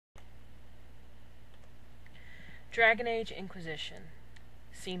Dragon Age Inquisition.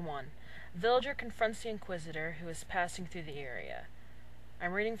 Scene 1. Villager confronts the Inquisitor who is passing through the area.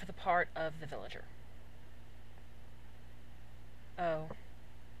 I'm reading for the part of the villager. Oh.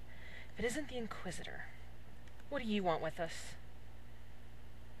 If it isn't the Inquisitor, what do you want with us?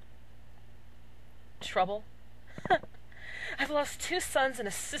 Trouble? I've lost 2 sons and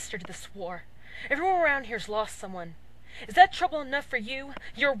a sister to this war. Everyone around here's lost someone. Is that trouble enough for you,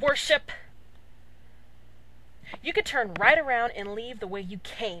 your worship? You could turn right around and leave the way you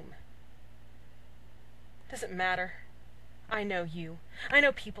came. Doesn't matter. I know you. I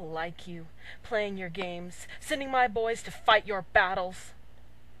know people like you, playing your games, sending my boys to fight your battles.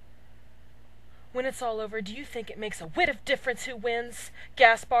 When it's all over, do you think it makes a whit of difference who wins,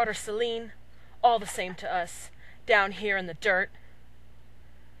 Gaspard or Celine? All the same to us, down here in the dirt.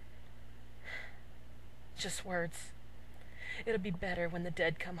 Just words. It'll be better when the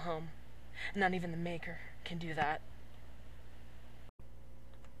dead come home. Not even the Maker can do that.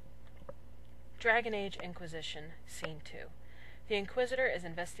 Dragon Age Inquisition, Scene 2. The Inquisitor is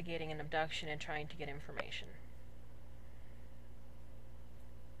investigating an abduction and trying to get information.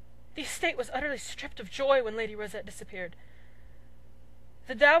 The estate was utterly stripped of joy when Lady Rosette disappeared.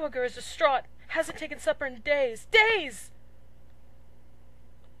 The Dowager is distraught, hasn't taken supper in days. Days!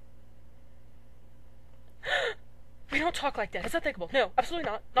 We don't talk like that. It's unthinkable. No, absolutely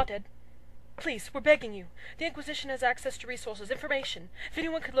not. Not dead. Please, we're begging you. The Inquisition has access to resources, information. If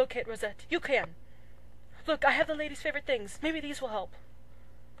anyone could locate Rosette, you can. Look, I have the lady's favorite things. Maybe these will help.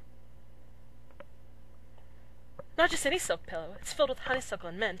 Not just any silk pillow. It's filled with honeysuckle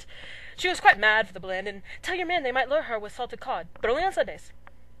and mint. She was quite mad for the blend, and tell your men they might lure her with salted cod, but only on Sundays.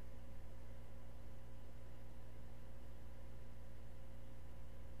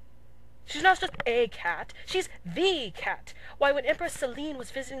 She's not just a cat, she's the cat. Why, when Empress Celine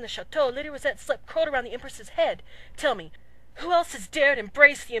was visiting the chateau, Lady Rosette slept curled around the Empress's head. Tell me, who else has dared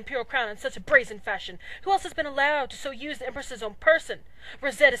embrace the imperial crown in such a brazen fashion? Who else has been allowed to so use the Empress's own person?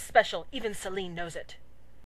 Rosette is special, even Celine knows it.